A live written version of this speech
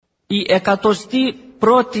Η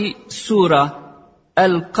 101η σούρα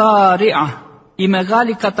Al-Qariah, η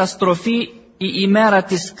μεγάλη καταστροφή, η ημέρα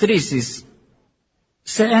της κρίσης.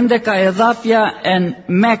 Σε 11 εδάφια εν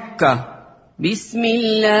Μέκκα.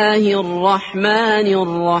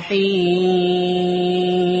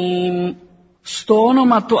 Μπισμillahir-Rahmanir-Rahim. Στο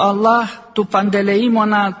όνομα του Αλλάχ, του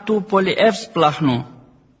Παντελεήμονα, του Πολυεύσπλαχνου.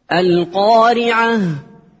 Al-Qari'ah.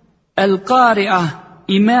 Al-Qari'ah,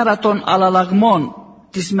 ημέρα των αλλαλαγμών,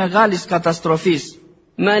 της μεγάλης καταστροφής.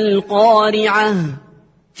 Mal-Qari'ah.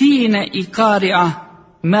 Τι είναι η Qari'ah,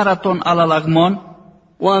 μέρα των αλλαλαγμών?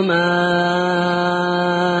 وَمَا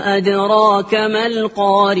أَدْرَاكَ مَا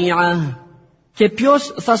الْقَارِعَةُ. Και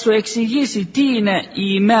ποιος θα σου εξηγήσει τι είναι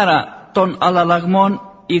η ημέρα των αλλαλαγμών,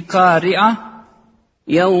 η Qari'ah?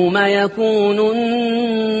 يَوْمَ يَكُونُ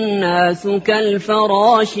النَّاسُ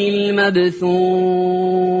كَالْفَرَاشِ الْمَبْثُوثِ.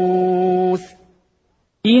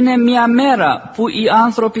 Είναι μια μέρα που οι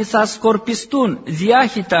άνθρωποι θα σκορπιστούν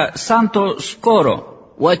διάχυτα σαν το σκόρο.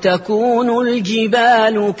 وَتَكُونُ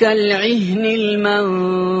الْجِبَالُ كَالْعِهْنِ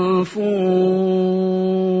الْمَنفُوشِ.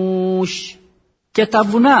 Και τα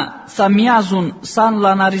βουνά θα μοιάζουν σαν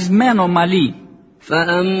λαναρισμένο μαλλί.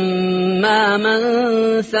 فَأَمَّا مَنْ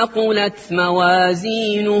ثَقُلَتْ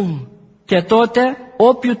مَوَازِينُهُ. Και τότε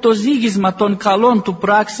όποιου το ζύγισμα των καλών του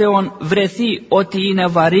πράξεων βρεθεί ότι είναι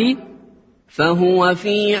βαρύ, فَهُوَ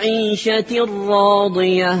فِي عِيشَةٍ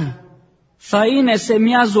رَاضِيَةٍ. θα είναι σε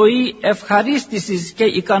μια ζωή ευχαρίστησης και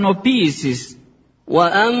ικανοποίησης.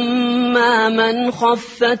 وَأَمَّا مَنْ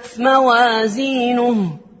خَفَّتْ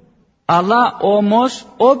مَوَازِينُهُ. Αλλά όμως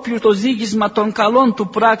όποιου το ζύγισμα των καλών του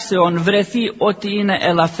πράξεων βρεθεί ότι είναι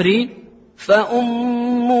ελαφρύ,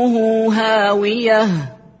 فَأُمُّهُ هَاوِيَةٌ.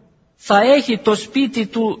 θα έχει το σπίτι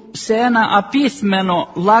του σε ένα απίθμενο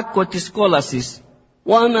λάκκο της κόλασης.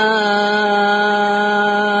 وَمَا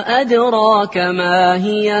أَدْرَاكَ مَا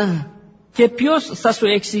هِيَهْ. Και ποιος θα σου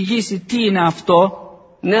εξηγήσει τι είναι αυτό?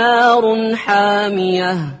 نَارٌ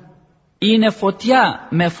حَامِيَةٌ. Είναι φωτιά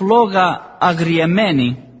με φλόγα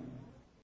αγριεμένη.